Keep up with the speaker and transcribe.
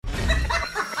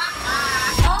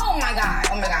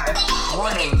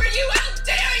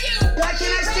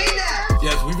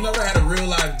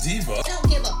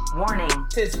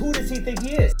Says, who does he think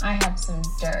he is? I have some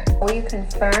dirt. Will you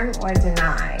confirm or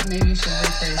deny? Maybe you should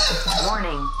rephrase the question.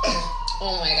 Warning.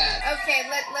 Oh my God. Okay,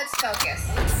 let's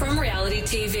focus. From reality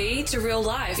TV to real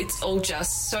life, it's all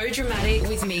just so dramatic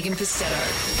with Megan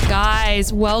Pistetto.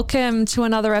 Guys, welcome to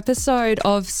another episode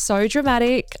of So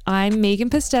Dramatic. I'm Megan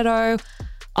Pistetto.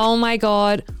 Oh my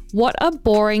God, what a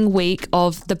boring week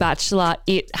of The Bachelor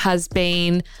it has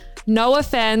been. No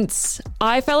offense,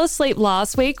 I fell asleep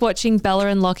last week watching Bella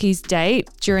and Locky's date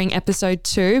during episode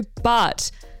 2, but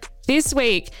this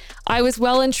week I was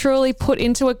well and truly put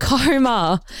into a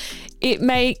coma. It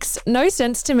makes no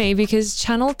sense to me because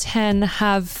Channel 10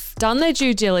 have done their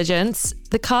due diligence.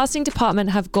 The casting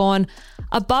department have gone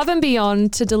above and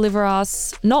beyond to deliver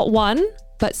us not one,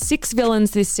 but 6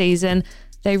 villains this season.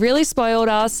 They really spoiled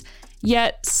us.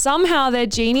 Yet somehow their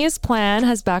genius plan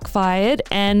has backfired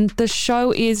and the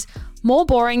show is more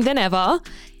boring than ever.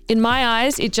 In my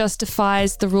eyes, it just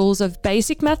defies the rules of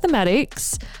basic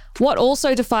mathematics. What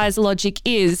also defies logic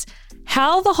is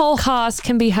how the whole cast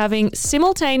can be having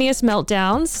simultaneous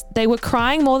meltdowns. They were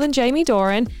crying more than Jamie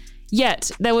Doran, yet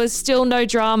there was still no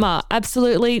drama.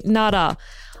 Absolutely nada.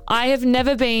 I have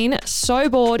never been so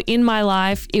bored in my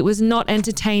life. It was not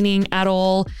entertaining at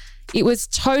all. It was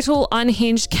total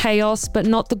unhinged chaos, but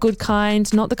not the good kind,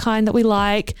 not the kind that we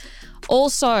like.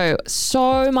 Also,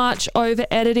 so much over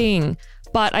editing.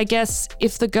 But I guess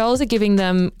if the girls are giving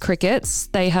them crickets,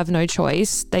 they have no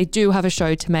choice. They do have a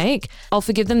show to make. I'll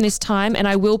forgive them this time and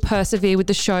I will persevere with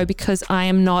the show because I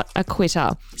am not a quitter.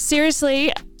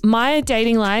 Seriously, my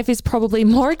dating life is probably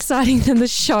more exciting than the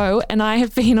show and I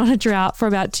have been on a drought for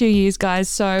about 2 years, guys.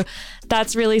 So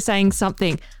that's really saying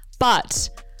something. But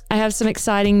I have some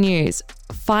exciting news.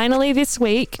 Finally this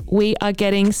week, we are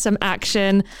getting some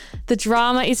action. The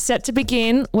drama is set to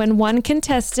begin when one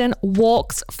contestant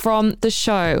walks from the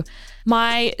show.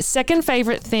 My second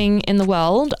favorite thing in the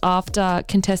world after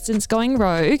contestants going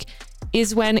rogue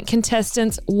is when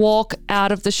contestants walk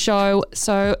out of the show.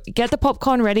 So get the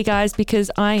popcorn ready, guys, because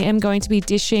I am going to be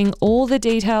dishing all the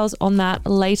details on that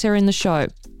later in the show.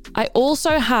 I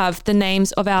also have the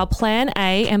names of our Plan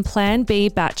A and Plan B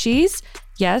batchies.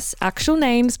 Yes, actual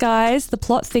names, guys. The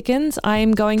plot thickens. I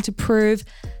am going to prove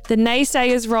the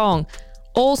naysayers wrong.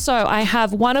 Also, I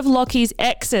have one of Locky's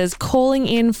exes calling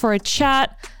in for a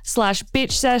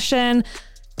chat/bitch session.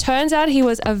 Turns out he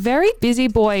was a very busy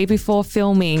boy before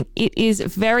filming. It is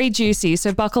very juicy,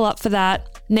 so buckle up for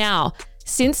that. Now,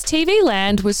 since TV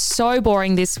Land was so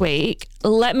boring this week,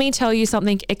 let me tell you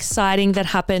something exciting that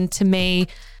happened to me.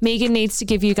 Megan needs to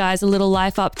give you guys a little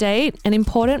life update. An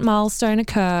important milestone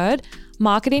occurred.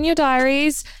 Mark it in your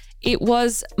diaries. It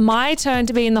was my turn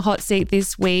to be in the hot seat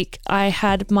this week. I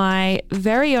had my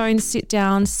very own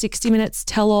sit-down 60 minutes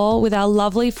tell-all with our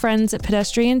lovely friends at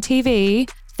Pedestrian TV.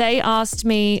 They asked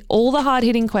me all the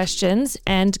hard-hitting questions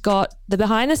and got the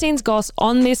behind-the-scenes goss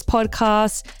on this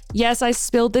podcast. Yes, I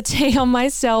spilled the tea on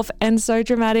myself and So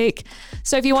Dramatic.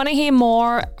 So if you want to hear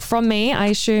more from me, I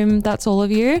assume that's all of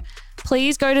you,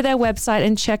 please go to their website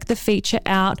and check the feature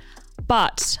out.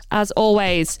 But as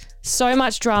always, so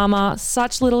much drama,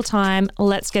 such little time.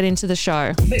 Let's get into the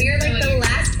show. But you're like the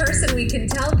last person we can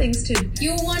tell things to.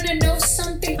 You want to know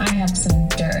something? I have some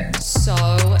dirt. So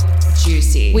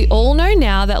juicy. We all know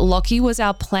now that Locky was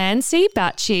our Plan C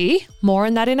batchie. More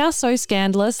on that in our So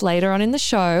Scandalous later on in the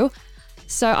show.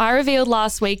 So I revealed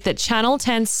last week that Channel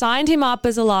 10 signed him up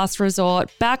as a last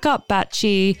resort, backup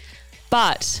batchie.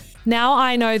 But now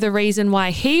I know the reason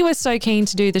why he was so keen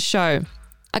to do the show.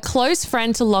 A close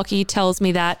friend to Locky tells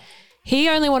me that he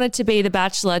only wanted to be the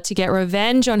Bachelor to get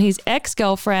revenge on his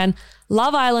ex-girlfriend,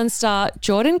 Love Island star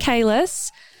Jordan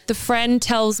Kalis. The friend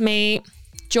tells me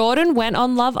Jordan went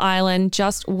on Love Island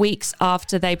just weeks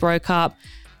after they broke up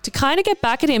to kind of get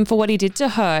back at him for what he did to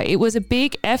her. It was a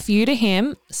big FU to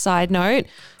him. Side note,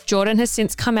 Jordan has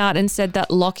since come out and said that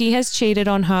Locky has cheated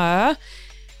on her.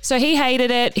 So he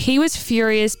hated it. He was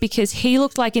furious because he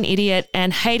looked like an idiot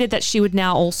and hated that she would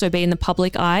now also be in the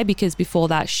public eye because before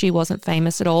that she wasn't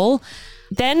famous at all.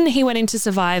 Then he went into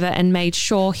Survivor and made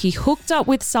sure he hooked up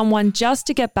with someone just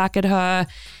to get back at her.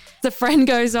 The friend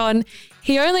goes on,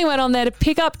 he only went on there to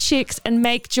pick up chicks and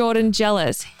make Jordan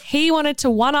jealous. He wanted to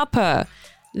one-up her.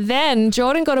 Then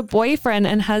Jordan got a boyfriend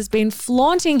and has been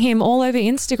flaunting him all over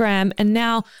Instagram, and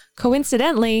now,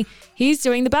 coincidentally, he's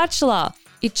doing The Bachelor.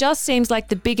 It just seems like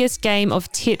the biggest game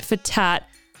of tit for tat.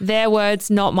 Their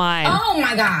words, not mine. Oh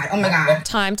my God.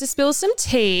 Time to spill some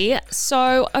tea.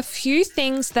 So a few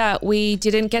things that we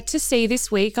didn't get to see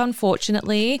this week,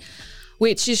 unfortunately,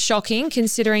 which is shocking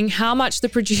considering how much the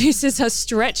producers are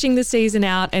stretching the season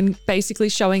out and basically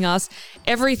showing us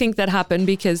everything that happened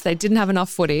because they didn't have enough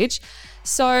footage.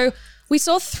 So We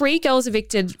saw 3 girls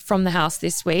evicted from the house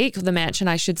this week, or the mansion,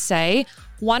 I should say.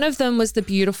 One of them was the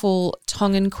beautiful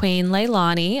Tongan queen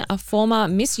Leilani, a former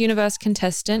Miss Universe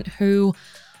contestant who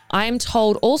I am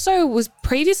told also was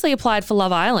previously applied for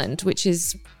Love Island, which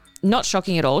is not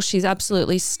shocking at all. She's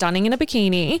absolutely stunning in a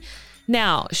bikini.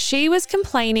 Now, she was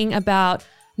complaining about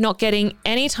not getting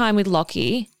any time with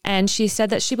Locky, and she said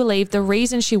that she believed the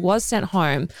reason she was sent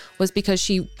home was because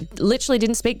she literally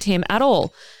didn't speak to him at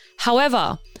all.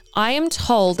 However, I am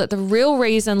told that the real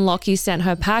reason Locky sent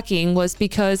her packing was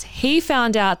because he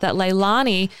found out that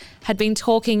Leilani had been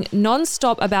talking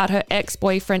nonstop about her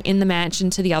ex-boyfriend in the mansion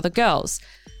to the other girls.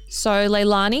 So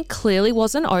Leilani clearly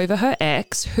wasn't over her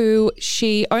ex, who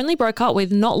she only broke up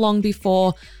with not long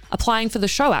before applying for the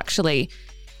show, actually.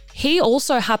 He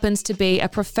also happens to be a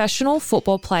professional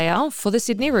football player for the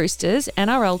Sydney Roosters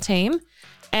NRL team.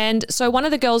 And so one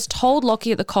of the girls told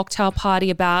Locky at the cocktail party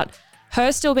about her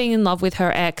still being in love with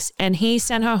her ex, and he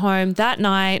sent her home that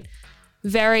night.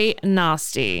 Very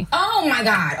nasty. Oh my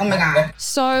God.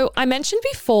 So I mentioned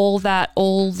before that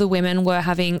all the women were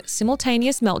having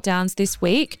simultaneous meltdowns this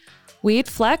week. Weird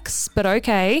flex, but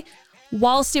okay.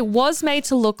 Whilst it was made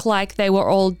to look like they were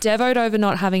all devoed over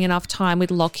not having enough time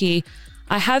with Locky,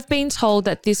 I have been told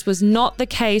that this was not the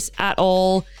case at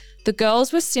all. The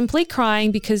girls were simply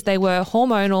crying because they were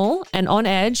hormonal and on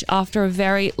edge after a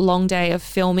very long day of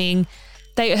filming.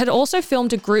 They had also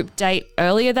filmed a group date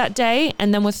earlier that day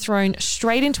and then were thrown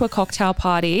straight into a cocktail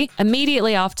party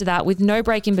immediately after that with no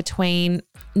break in between.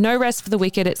 No rest for the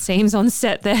wicked, it seems, on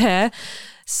set there.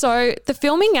 So the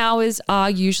filming hours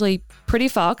are usually pretty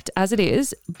fucked as it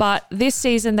is, but this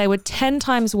season they were 10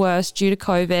 times worse due to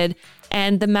COVID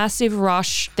and the massive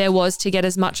rush there was to get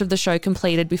as much of the show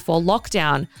completed before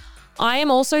lockdown. I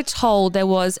am also told there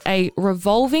was a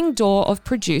revolving door of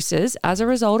producers as a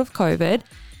result of COVID.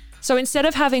 So instead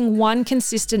of having one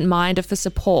consistent minder for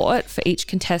support for each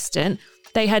contestant,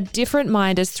 they had different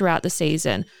minders throughout the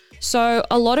season. So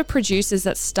a lot of producers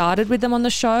that started with them on the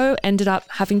show ended up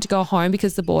having to go home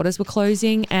because the borders were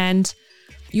closing, and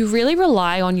you really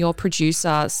rely on your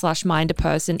producer / minder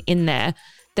person in there.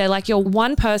 They're like your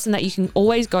one person that you can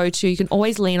always go to, you can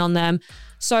always lean on them.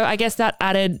 So I guess that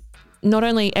added not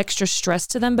only extra stress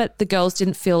to them, but the girls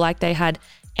didn't feel like they had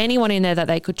anyone in there that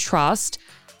they could trust.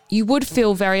 You would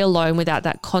feel very alone without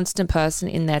that constant person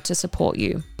in there to support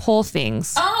you. Poor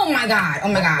things. Oh my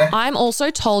God. I'm also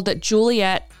told that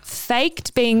Juliet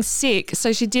faked being sick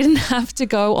so she didn't have to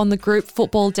go on the group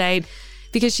football date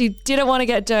because she didn't want to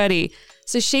get dirty.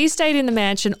 So she stayed in the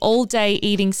mansion all day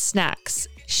eating snacks.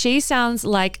 She sounds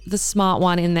like the smart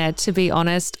one in there, to be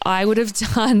honest. I would have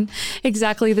done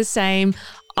exactly the same.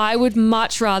 I would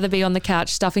much rather be on the couch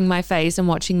stuffing my face and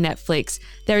watching Netflix.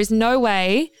 There is no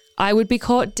way I would be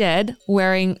caught dead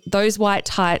wearing those white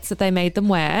tights that they made them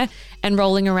wear and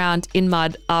rolling around in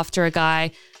mud after a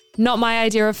guy. Not my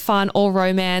idea of fun or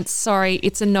romance. Sorry,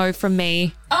 it's a no from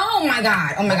me. Oh my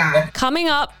God. Coming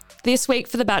up this week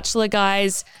for The Bachelor,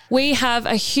 guys, we have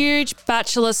a huge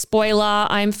Bachelor spoiler.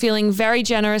 I'm feeling very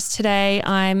generous today.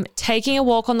 I'm taking a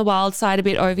walk on the wild side a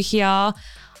bit over here.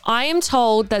 I am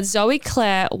told that Zoe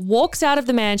Claire walks out of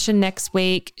the mansion next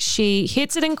week. She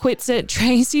hits it and quits it,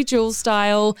 Tracy Jewell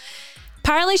style.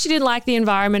 Apparently she didn't like the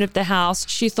environment of the house.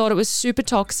 She thought it was super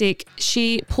toxic.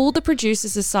 She pulled the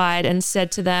producers aside and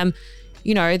said to them,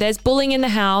 you know, there's bullying in the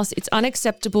house. It's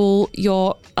unacceptable.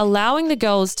 You're allowing the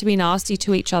girls to be nasty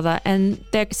to each other and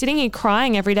they're sitting here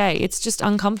crying every day. It's just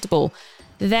uncomfortable.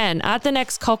 Then at the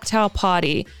next cocktail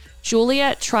party,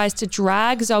 Juliet tries to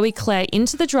drag Zoe Claire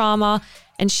into the drama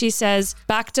and she says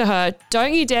back to her,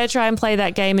 don't you dare try and play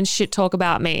that game and shit talk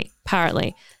about me,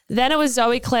 apparently. Then it was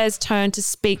Zoe Claire's turn to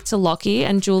speak to Locky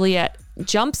and Juliet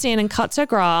jumps in and cuts her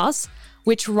grass,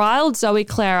 which riled Zoe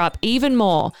Claire up even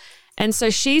more. And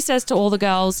so she says to all the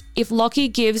girls, if Locky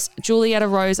gives Juliet a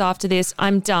rose after this,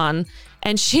 I'm done.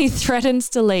 And she threatens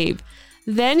to leave.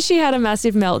 Then she had a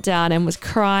massive meltdown and was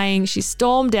crying. She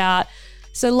stormed out.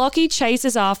 So Locky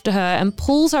chases after her and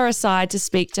pulls her aside to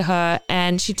speak to her,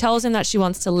 and she tells him that she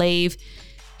wants to leave.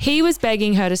 He was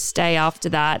begging her to stay after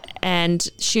that, and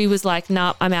she was like,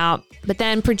 nah, I'm out. But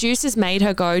then producers made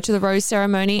her go to the rose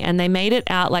ceremony and they made it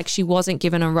out like she wasn't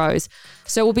given a rose.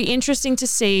 So it will be interesting to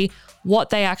see what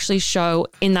they actually show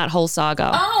in that whole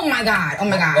saga. Oh my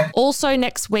God. Also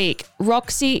next week,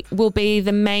 Roxy will be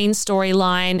the main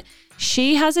storyline.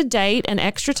 She has a date and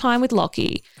extra time with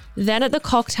Locky. Then at the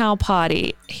cocktail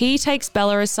party, he takes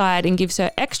Bella aside and gives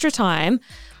her extra time.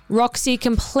 Roxy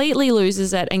completely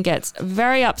loses it and gets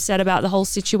very upset about the whole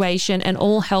situation, and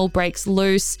all hell breaks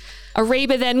loose.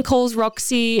 Ariba then calls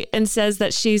Roxy and says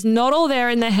that she's not all there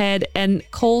in the head and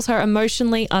calls her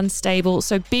emotionally unstable.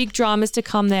 So big dramas to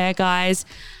come there, guys.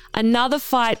 Another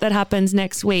fight that happens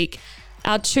next week.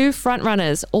 Our two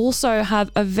frontrunners also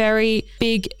have a very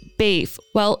big beef.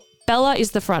 Well, Bella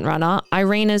is the frontrunner.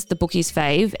 Irina's the bookie's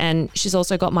fave, and she's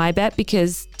also got my bet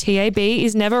because TAB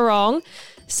is never wrong.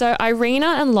 So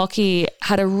Irina and Locky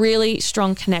had a really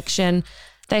strong connection.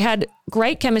 They had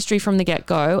great chemistry from the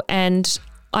get-go, and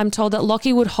I'm told that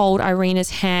Locky would hold Irina's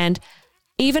hand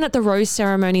even at the rose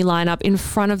ceremony lineup in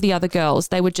front of the other girls.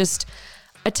 They were just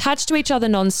attached to each other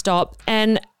nonstop,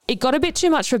 and it got a bit too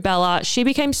much for Bella. She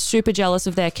became super jealous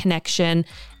of their connection,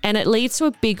 and it leads to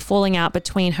a big falling out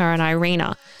between her and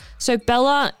Irina. So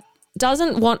Bella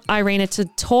doesn't want Irina to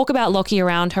talk about Locky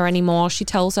around her anymore. She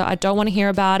tells her, I don't want to hear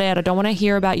about it. I don't want to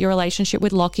hear about your relationship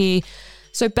with Locky.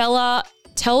 So Bella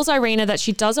tells Irina that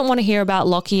she doesn't want to hear about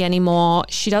Locky anymore.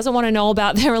 She doesn't want to know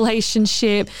about their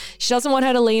relationship. She doesn't want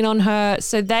her to lean on her.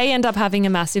 So they end up having a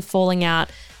massive falling out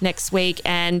next week,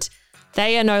 and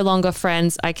they are no longer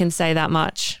friends. I can say that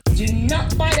much. Do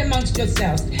not fight amongst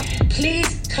yourselves.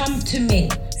 Please come to me.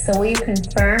 So will you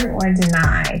confirm or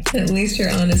deny? At least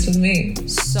you're honest with me.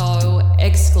 So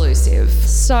exclusive.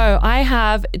 So I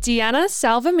have Deanna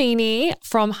Salvemini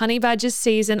from Honey Badger's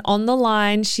season on the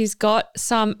line. She's got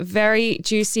some very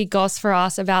juicy goss for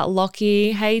us about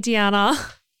Locky. Hey, Deanna.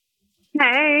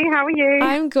 Hey, how are you?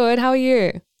 I'm good. How are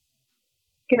you?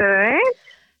 Good.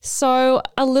 So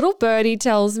a little birdie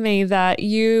tells me that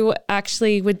you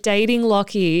actually were dating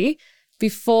Locky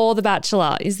before The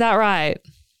Bachelor. Is that right?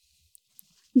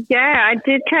 Yeah, I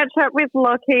did catch up with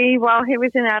Locky while he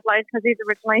was in Adelaide because he's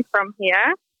originally from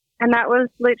here. And that was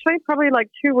literally probably like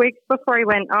 2 weeks before he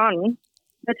went on,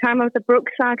 the time of the Brooke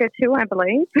saga too, I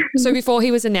believe. So before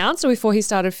he was announced or before he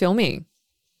started filming?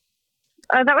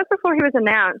 That was before he was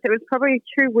announced. It was probably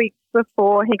 2 weeks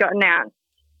before he got announced.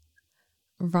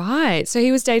 Right. So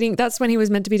he was dating, that's when he was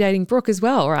meant to be dating Brooke as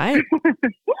well, right?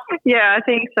 Yeah, I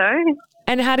think so.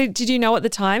 And how did you know at the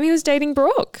time he was dating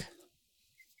Brooke?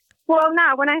 Well, no,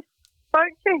 when I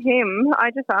spoke to him, I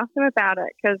just asked him about it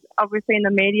because obviously in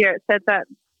the media it said that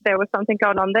there was something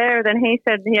going on there. Then he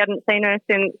said he hadn't seen her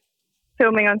since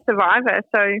filming on Survivor,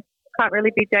 so can't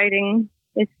really be dating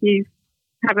if you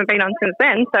haven't been on since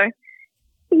then. So,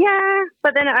 yeah.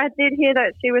 But then I did hear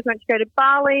that she was meant to go to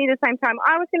Bali the same time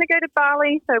I was going to go to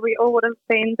Bali, so we all would have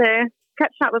been there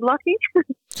catching up with Locky.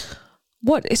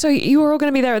 What? So you were all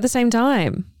going to be there at the same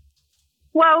time?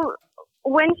 Well,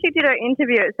 when she did her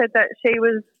interview, it said that she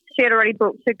had already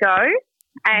booked to go.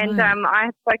 And I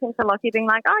had spoken to Locky being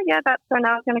like, oh, yeah, that's when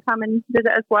I was going to come and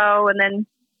visit as well. And then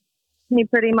he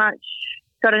pretty much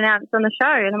got announced on the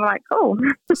show. And I'm like, cool.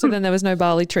 So then there was no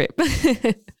Bali trip.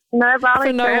 No Bali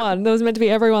For no trip. one. There was meant to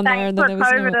be everyone there. And then there was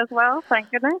COVID no as well,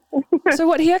 thank goodness. So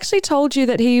what, he actually told you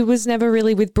that he was never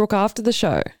really with Brooke after the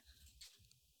show?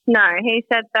 No, he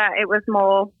said that it was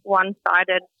more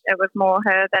one-sided. It was more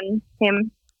her than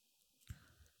him,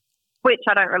 which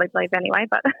I don't really believe anyway.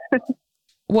 But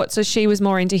What, so she was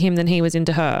more into him than he was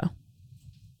into her?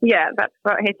 Yeah, that's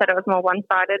what he said. It was more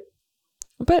one-sided.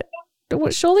 But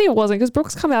surely it wasn't, because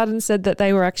Brooke's come out and said that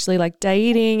they were actually like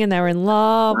dating and they were in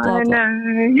love. Blah, I blah.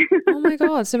 know. Oh my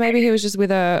God. So maybe he was just with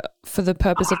her for the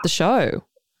purpose of the show.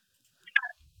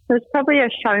 It was probably a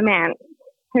showman.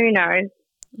 Who knows?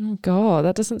 Oh God,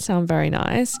 that doesn't sound very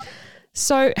nice.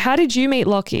 So how did you meet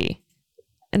Locky?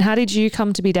 And how did you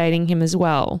come to be dating him as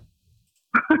well?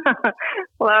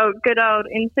 Well, good old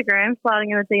Instagram,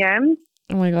 sliding in the DMs.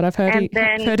 Oh my God, I've heard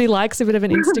he likes a bit of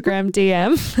an Instagram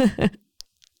DM.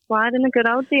 Slide in the good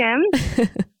old DMs.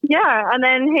 Yeah, and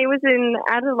then he was in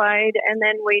Adelaide and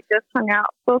then we just hung out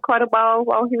for quite a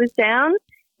while he was down.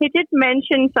 He did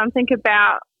mention something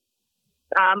about,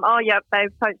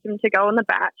 they've poached him to go on the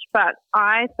batch, but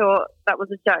I thought that was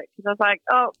a joke because I was like,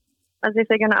 oh, as if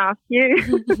they're going to ask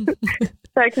you.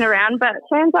 Joking around, but it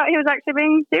turns out he was actually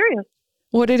being serious.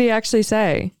 What did he actually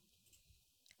say?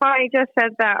 Oh, he just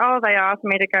said that, they asked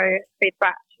me to go feed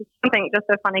batch. Something, just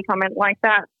a funny comment like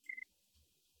that.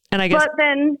 And I guess, but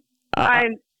then I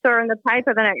saw in the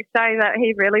paper the next day that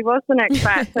he really was the next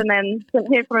batch and then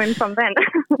didn't hear from him from then.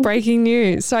 Breaking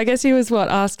news. So I guess he was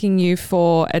asking you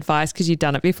for advice because you'd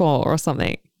done it before or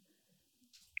something?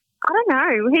 I don't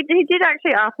know. He did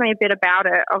actually ask me a bit about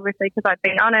it, obviously, because I'd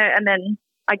been on it, and then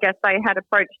I guess they had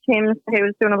approached him, so he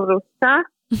was doing a little stuff.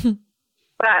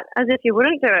 But as if you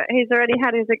wouldn't do it, he's already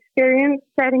had his experience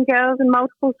dating girls in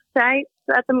multiple states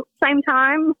at the same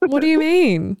time. What do you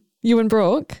mean? You and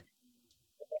Brooke?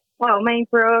 well, me,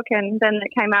 Brooke, and then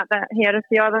it came out that he had a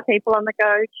few other people on the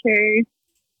go too.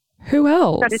 Who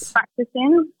else? That is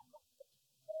practicing.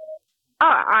 Oh,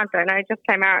 I don't know. It just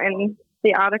came out in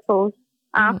the articles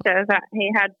after that he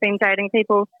had been dating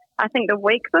people, I think the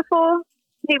week before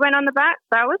he went on the bat.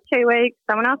 That was 2 weeks.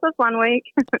 Someone else was 1 week.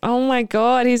 Oh, my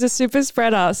God. He's a super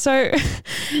spreader. So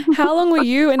how long were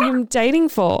you and him dating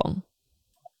for?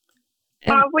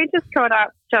 We just caught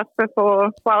up just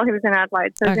before while he was in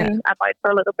Adelaide. So he was in Adelaide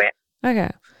for a little bit. Okay.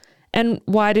 And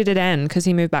why did it end? Because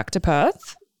he moved back to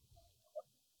Perth?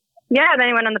 Yeah, then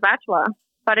he went on The Bachelor.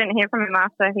 So I didn't hear from him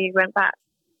after he went back.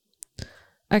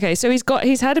 Okay, so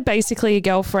he's had basically a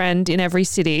girlfriend in every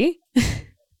city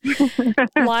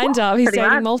lined up. He's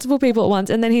dating multiple people at once,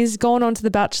 and then he's gone on to The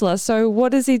Bachelor. So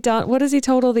what has he done? What has he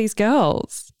told all these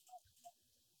girls?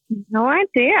 No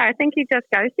idea. I think he just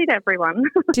ghosted everyone.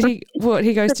 Did he? What,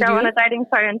 he ghosted to go you? on a dating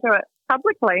show and do it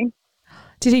publicly.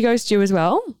 Did he ghost you as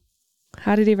well?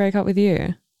 How did he break up with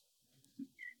you?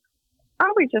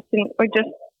 Oh, we just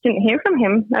didn't hear from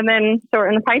him, and then saw it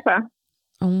in the paper.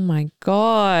 Oh my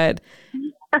God.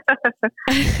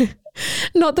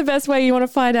 Not the best way you want to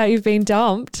find out you've been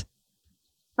dumped.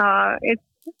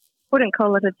 Wouldn't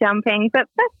call it a dumping, but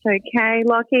that's okay,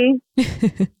 Locky.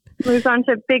 Move on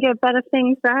to bigger, better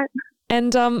things, right?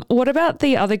 And what about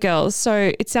the other girls?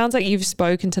 So it sounds like you've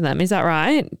spoken to them. Is that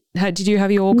right? Did you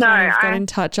have you all kind of got in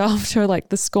touch after like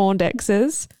the scorned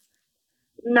exes?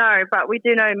 No, but we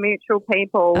do know mutual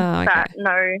people that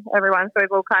know everyone. So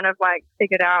we've all kind of like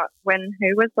figured out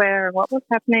who was where and what was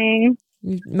happening.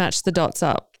 You matched the dots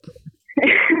up.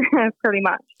 Pretty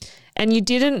much. And you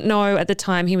didn't know at the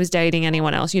time he was dating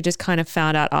anyone else. You just kind of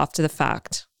found out after the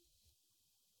fact.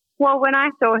 Well, when I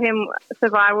saw him,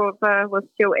 Survivor was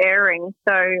still airing.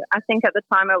 So I think at the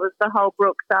time it was the whole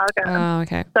Brooke saga. Oh,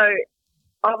 okay. So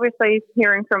obviously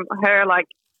hearing from her, like,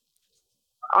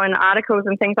 on articles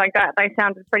and things like that, they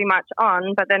sounded pretty much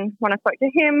on. But then when I spoke to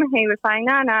him, he was saying,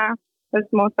 no, it was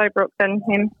more so Brooke than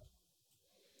him.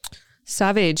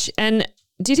 Savage. And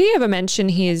did he ever mention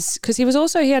because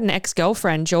he had an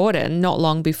ex-girlfriend, Jordan, not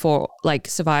long before like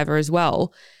Survivor as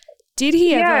well. Did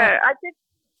he ever? Yeah, I did.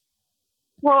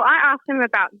 Well, I asked him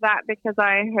about that because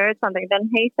I heard something. Then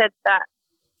he said that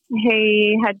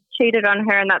he had cheated on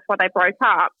her and that's why they broke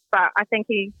up. But I think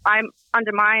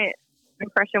under my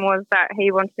impression was that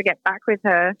he wanted to get back with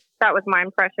her. That was my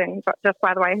impression, but just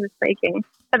by the way he was speaking.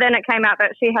 But then it came out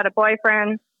that she had a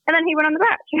boyfriend, and then he went on the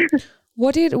batch.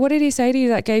 What did he say to you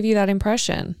that gave you that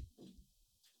impression?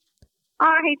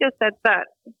 Oh, he just said that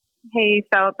he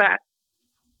felt that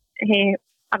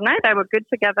they were good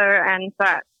together, and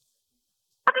that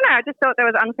I don't know. I just thought there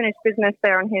was unfinished business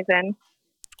there on his end.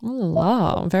 Oh,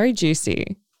 wow, very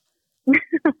juicy.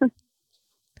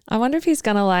 I wonder if he's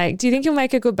going to do you think he'll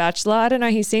make a good bachelor? I don't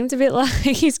know. He seems a bit like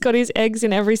he's got his eggs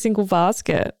in every single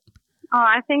basket. Oh,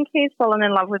 I think he's fallen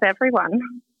in love with everyone.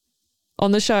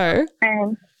 On the show?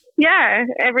 And yeah,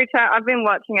 every time I've been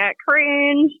watching it,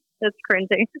 cringe. It's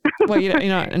cringy. Well, you're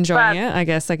not enjoying it? I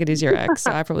guess it is your ex,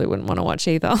 so I probably wouldn't want to watch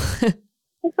either.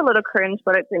 It's a little cringe,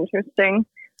 but it's interesting.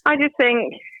 I just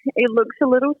think it looks a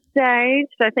little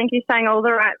staged. I think he's saying all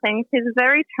the right things. He's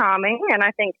very charming, and I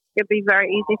think it'd be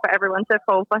very easy for everyone to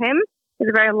fall for him. He's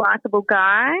a very likable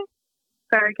guy,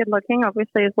 very good looking,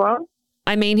 obviously, as well.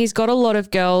 I mean, he's got a lot of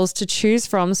girls to choose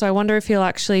from, so I wonder if he'll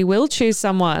actually will choose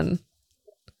someone.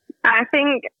 I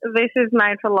think this is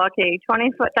made for Locky.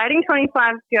 Dating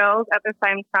 25 girls at the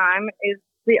same time is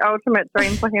the ultimate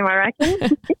dream for him, I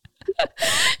reckon.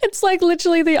 It's like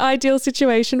literally the ideal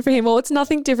situation for him, or it's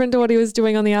nothing different to what he was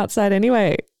doing on the outside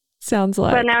anyway, sounds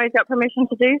like. But now he's got permission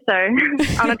to do so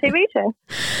on a TV show.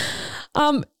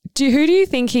 Who do you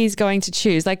think he's going to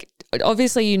choose? Like,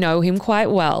 obviously you know him quite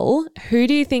well. Who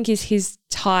do you think is his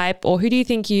type, or who do you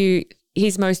think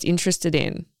he's most interested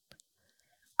in?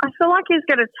 I feel like he's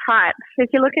got a type. If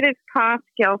you look at his past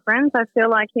girlfriends, I feel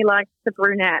like he likes the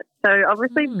brunette. So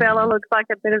obviously Bella looks like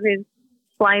a bit of his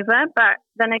flavour, but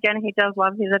then again, he does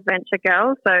love his adventure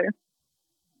girls. So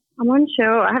I'm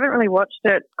unsure. I haven't really watched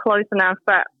it close enough,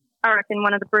 but I reckon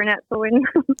one of the brunettes will win.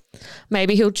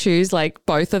 Maybe he'll choose like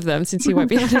both of them since he won't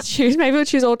be able to choose. Maybe he'll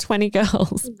choose all 20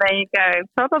 girls. There you go.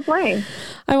 Probably.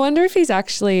 I wonder if he's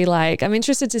actually I'm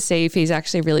interested to see if he's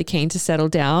actually really keen to settle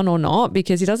down or not,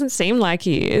 because he doesn't seem like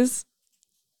he is.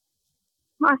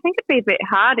 I think it'd be a bit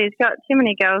hard. He's got too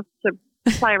many girls to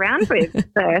play around with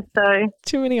there. So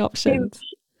too many options.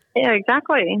 Yeah,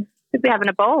 exactly. He'd be having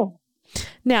a ball.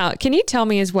 Now, can you tell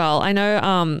me as well, I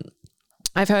know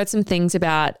I've heard some things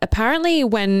about apparently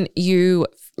when you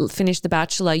finish The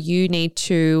Bachelor,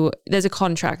 there's a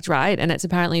contract, right? And it's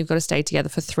apparently you've got to stay together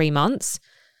for 3 months.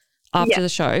 after the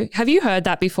show. Have you heard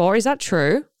that before? Is that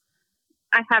true?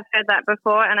 I have heard that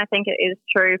before, and I think it is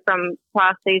true from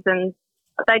past seasons.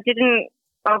 They didn't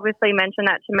obviously mention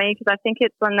that to me because I think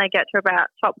it's when they get to about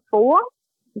top 4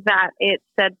 that it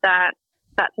said that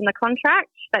that's in the contract,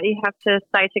 that you have to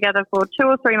stay together for 2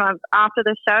 or 3 months after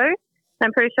the show.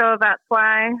 I'm pretty sure that's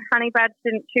why Honey Badge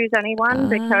didn't choose anyone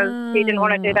because he didn't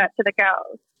want to do that to the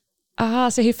girls.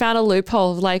 So he found a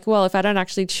loophole of like, well, if I don't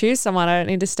actually choose someone, I don't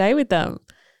need to stay with them.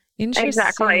 Interesting.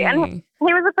 Exactly. And he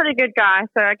was a pretty good guy,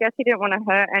 so I guess he didn't want to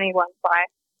hurt anyone by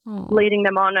leading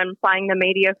them on and playing the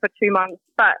media for 2 months.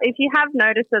 But if you have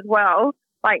noticed as well,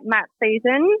 like Matt's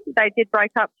season, they did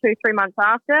break up 2-3 months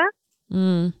after.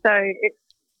 So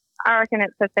I reckon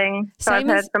it's a thing. So I've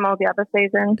heard from all the other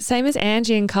seasons. Same as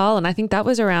Angie and Carl, and I think that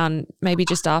was around maybe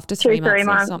just after 3 months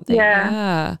or something.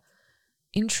 Yeah.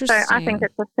 Interesting. So I think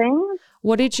it's a thing.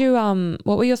 What did you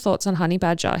what were your thoughts on Honey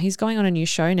Badger? He's going on a new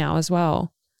show now as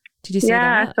well. Did you see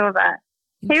that? Yeah, I saw that.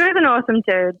 He was an awesome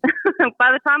dude.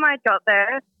 By the time I got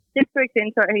there, 6 weeks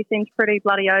into it, he seemed pretty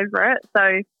bloody over it.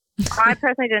 So I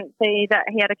personally didn't see that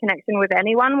he had a connection with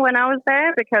anyone when I was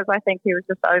there because I think he was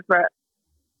just over it.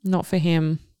 Not for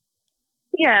him.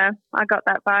 Yeah, I got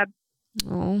that vibe.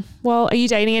 Oh. Well, are you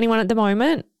dating anyone at the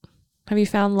moment? Have you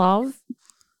found love?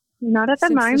 Not at the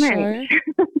moment.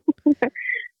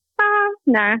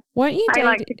 No. Weren't you I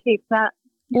like to keep that.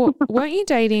 Weren't you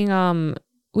dating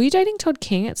were you dating Todd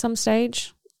King at some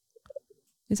stage?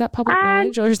 Is that public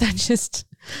knowledge or is that just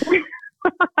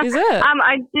is it?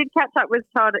 I did catch up with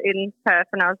Todd in Perth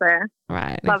when I was there.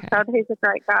 Right. Love Todd. He's a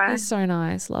great guy. He's so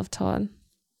nice. Love Todd.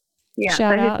 Yeah,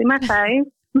 Shout so out. he's in my face.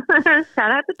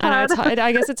 Shout out to Todd.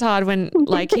 I guess it's hard when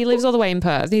like he lives all the way in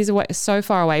Perth. He's so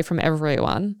far away from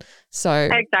everyone. So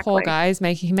poor guy,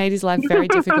 he made his life very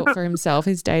difficult for himself,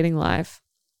 his dating life.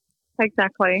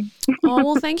 Exactly. Oh,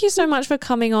 well, thank you so much for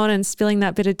coming on and spilling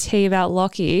that bit of tea about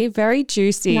Locky. Very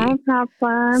juicy. No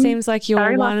problem. Seems like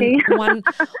you're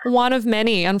one of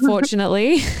many,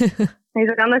 unfortunately. He's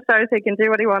on the show so he can do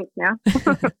what he wants now.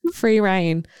 Free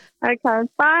reign. Okay, bye.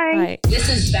 Bye. This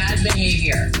is bad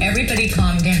behavior. Everybody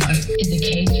calm down. Is a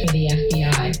case for the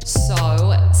FBI.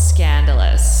 So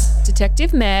scandalous.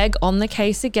 Detective Meg on the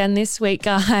case again this week,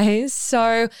 guys.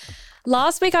 So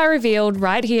last week I revealed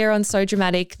right here on So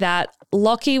Dramatic that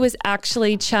Locky was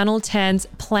actually Channel 10's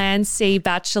Plan C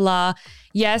Bachelor.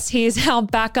 Yes, he is our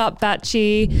backup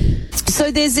batchie.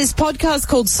 So there's this podcast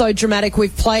called So Dramatic.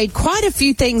 We've played quite a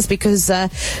few things because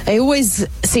they always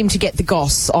seem to get the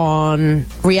goss on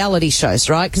reality shows,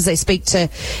 right? Because they speak to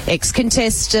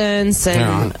ex-contestants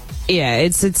and... Yeah,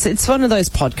 it's one of those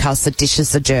podcasts that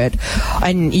dishes the dirt,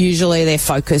 and usually their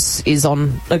focus is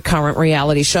on the current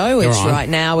reality show, which right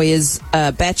now is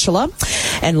Bachelor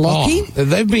and Locky. Oh,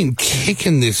 they've been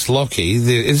kicking this Locky.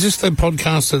 Is this the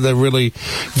podcast that they're really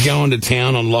going to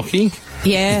town on Locky?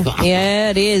 Yeah,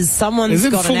 it is. Someone's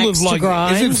got an axe to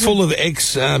grind. Is it full of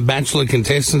ex-Bachelor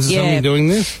contestants or something doing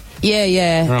this?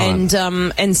 Yeah.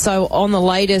 Right. And so on the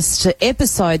latest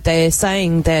episode, they're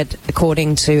saying that,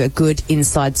 according to a good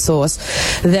inside source,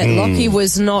 that Locky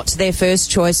was not their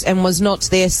first choice and was not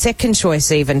their second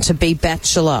choice even to be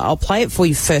Bachelor. I'll play it for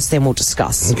you first, then we'll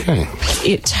discuss. Okay.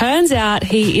 It turns out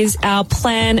he is our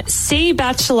Plan C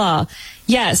Bachelor.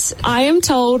 Yes, I am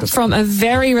told from a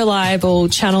very reliable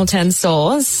Channel 10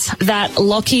 source that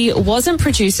Locky wasn't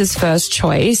producer's first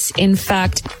choice. In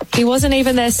fact, he wasn't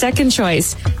even their second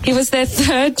choice. He was their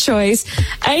third choice,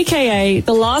 aka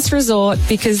the last resort,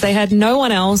 because they had no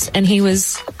one else and he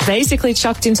was basically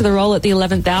chucked into the role at the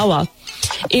 11th hour.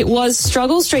 It was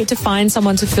struggle street to find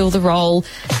someone to fill the role.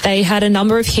 They had a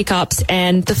number of hiccups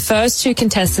and the first 2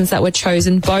 contestants that were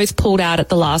chosen both pulled out at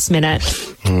the last minute.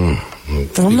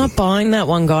 I'm not buying that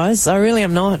one, guys. I really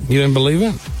am not. You don't believe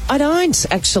it? I don't,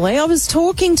 actually. I was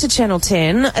talking to Channel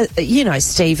 10,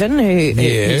 Stephen,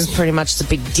 who's pretty much the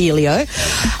big dealio,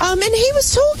 and he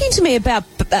was talking to me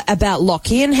about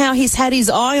Locky and how he's had his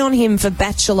eye on him for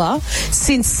Bachelor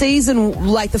since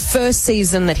the first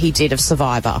season that he did of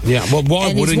Survivor. Yeah, well,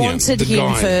 why wouldn't you? And he's wanted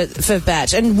him for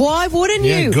Batch. And why wouldn't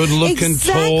you? Yeah, good-looking,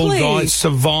 tall guy,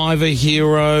 Survivor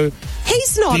hero.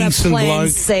 He's not a Plan bloke.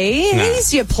 C. No.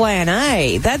 He's your Plan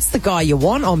A. That's the guy you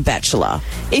want on Bachelor.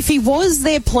 If he was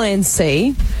their Plan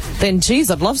C, then,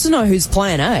 geez, I'd love to know who's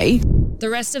Plan A. The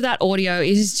rest of that audio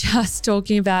is just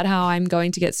talking about how I'm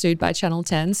going to get sued by Channel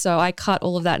 10. So I cut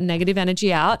all of that negative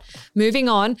energy out. Moving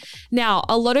on. Now,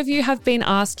 a lot of you have been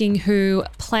asking who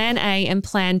Plan A and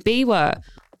Plan B were.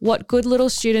 What good little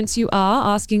students you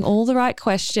are, asking all the right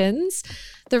questions.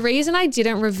 The reason I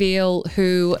didn't reveal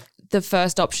who the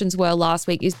first options were last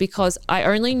week is because I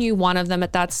only knew one of them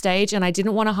at that stage and I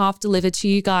didn't want to half deliver to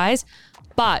you guys.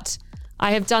 But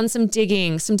I have done some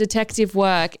digging, some detective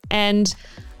work, and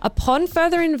upon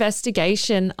further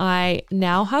investigation, I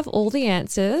now have all the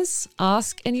answers.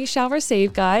 Ask and you shall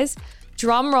receive, guys.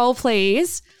 Drum roll,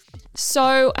 please.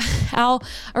 So our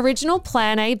original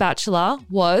Plan A bachelor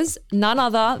was none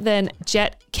other than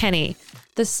Jet Kenny,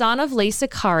 the son of Lisa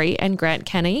Curry and Grant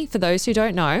Kenny, for those who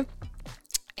don't know.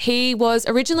 He was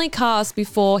originally cast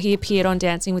before he appeared on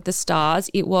Dancing with the Stars.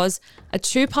 It was a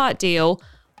 2-part deal,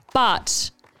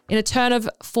 but in a turn of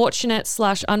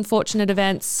fortunate/unfortunate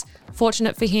events,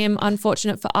 fortunate for him,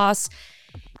 unfortunate for us,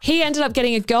 he ended up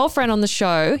getting a girlfriend on the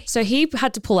show, so he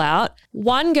had to pull out.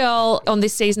 One girl on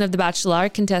this season of The Bachelor, a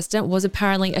contestant, was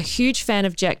apparently a huge fan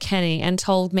of Jet Kenny and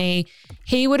told me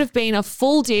he would have been a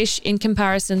full dish in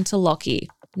comparison to Locky.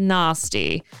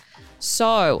 Nasty.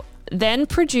 So then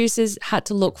producers had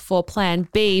to look for Plan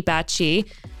B Batchy,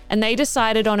 and they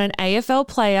decided on an AFL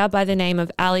player by the name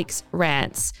of Alex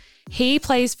Rance. He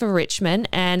plays for Richmond,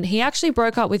 and he actually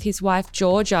broke up with his wife,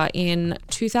 Georgia, in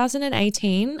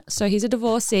 2018. So he's a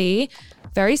divorcee,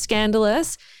 very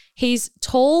scandalous. He's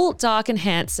tall, dark, and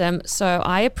handsome, so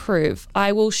I approve.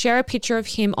 I will share a picture of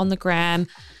him on the gram.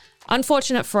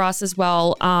 Unfortunate for us as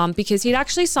well, because he'd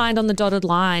actually signed on the dotted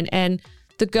line, and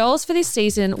the girls for this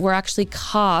season were actually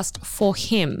cast for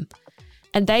him.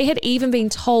 And they had even been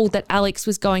told that Alex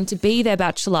was going to be their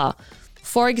bachelor.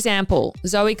 For example,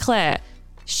 Zoe Claire.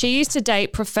 She used to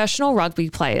date professional rugby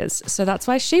players, so that's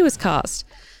why she was cast.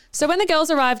 So when the girls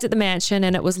arrived at the mansion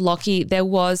and it was Locky, there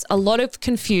was a lot of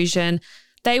confusion.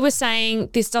 They were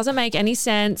saying, this doesn't make any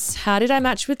sense. How did I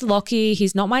match with Locky?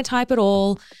 He's not my type at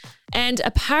all. And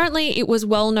apparently it was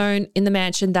well known in the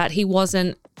mansion that he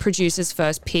wasn't producer's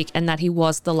first pick and that he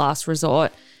was the last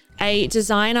resort. A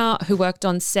designer who worked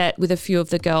on set with a few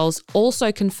of the girls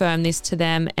also confirmed this to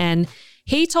them, and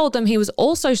he told them he was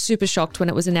also super shocked when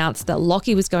it was announced that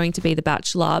Locky was going to be the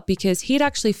bachelor because he'd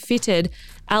actually fitted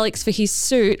Alex for his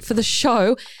suit for the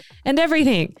show and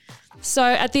everything. So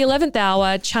at the 11th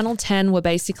hour, Channel 10 were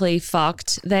basically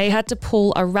fucked. They had to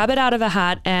pull a rabbit out of a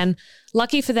hat, and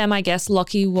lucky for them, I guess,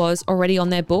 Locky was already on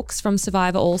their books from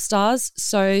Survivor All-Stars.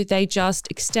 So they just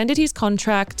extended his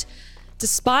contract.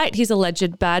 Despite his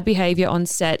alleged bad behavior on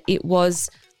set, it was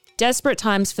desperate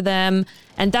times for them,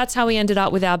 and that's how we ended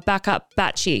up with our backup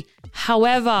Batchy.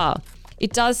 However,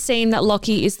 it does seem that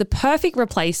Locky is the perfect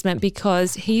replacement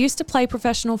because he used to play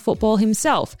professional football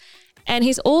himself, and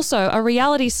he's also a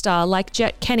reality star like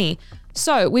Jet Kenny.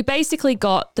 So we basically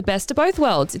got the best of both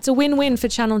worlds. It's a win-win for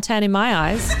Channel 10 in my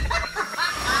eyes.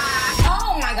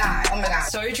 Oh my God.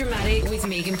 So Dramatic with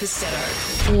Megan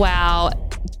Pistetto. Wow.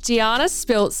 Deanna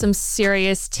spilt some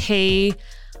serious tea.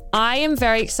 I am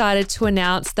very excited to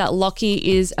announce that Locky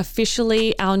is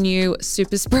officially our new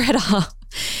super spreader.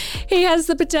 He has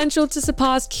the potential to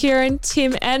surpass Kieran,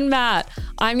 Tim, and Matt.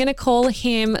 I'm going to call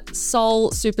him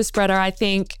Soul Super Spreader, I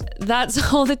think.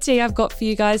 That's all the tea I've got for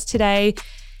you guys today.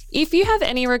 If you have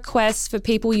any requests for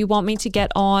people you want me to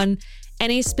get on,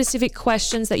 any specific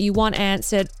questions that you want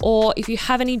answered, or if you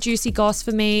have any juicy goss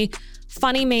for me,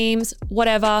 funny memes,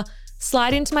 whatever,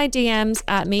 slide into my DMs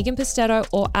at Megan Pistetto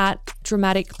or at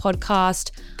Dramatic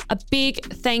Podcast. A big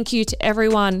thank you to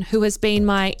everyone who has been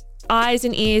my eyes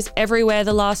and ears everywhere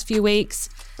the last few weeks.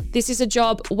 This is a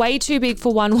job way too big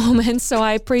for one woman, so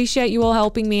I appreciate you all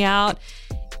helping me out.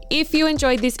 If you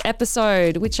enjoyed this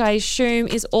episode, which I assume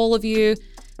is all of you,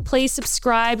 please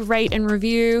subscribe, rate, and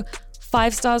review.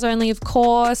 5 stars only, of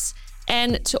course.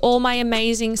 And to all my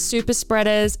amazing super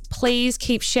spreaders, please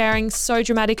keep sharing So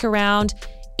Dramatic around.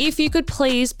 If you could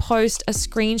please post a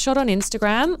screenshot on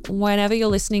Instagram whenever you're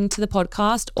listening to the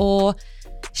podcast, or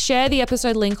share the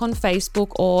episode link on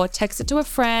Facebook, or text it to a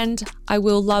friend. I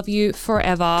will love you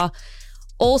forever.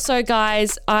 Also,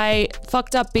 guys, I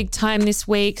fucked up big time this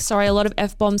week. Sorry, a lot of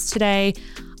F-bombs today.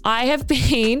 I have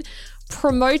been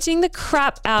promoting the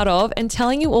crap out of and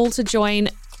telling you all to join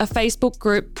a Facebook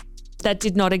group that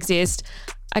did not exist.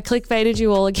 I clickbaited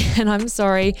you all again. I'm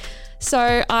sorry.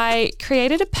 So I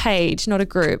created a page, not a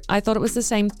group. I thought it was the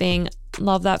same thing.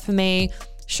 Love that for me.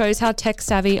 Shows how tech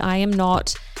savvy I am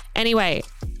not. Anyway,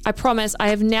 I promise I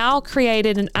have now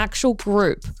created an actual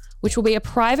group, which will be a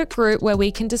private group where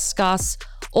we can discuss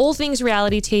all things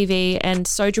reality TV and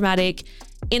So Dramatic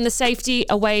in the safety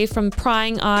away from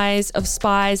prying eyes of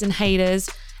spies and haters.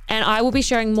 And I will be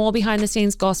sharing more behind the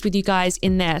scenes goss with you guys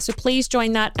in there. So please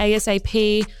join that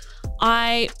ASAP.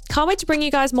 I can't wait to bring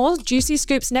you guys more juicy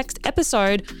scoops next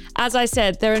episode. As I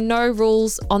said, there are no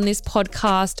rules on this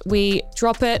podcast. We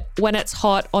drop it when it's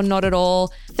hot or not at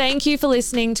all. Thank you for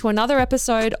listening to another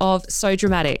episode of So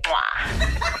Dramatic. Oh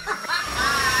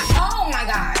my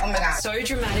God. So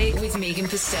Dramatic with Megan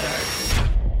Pistetto.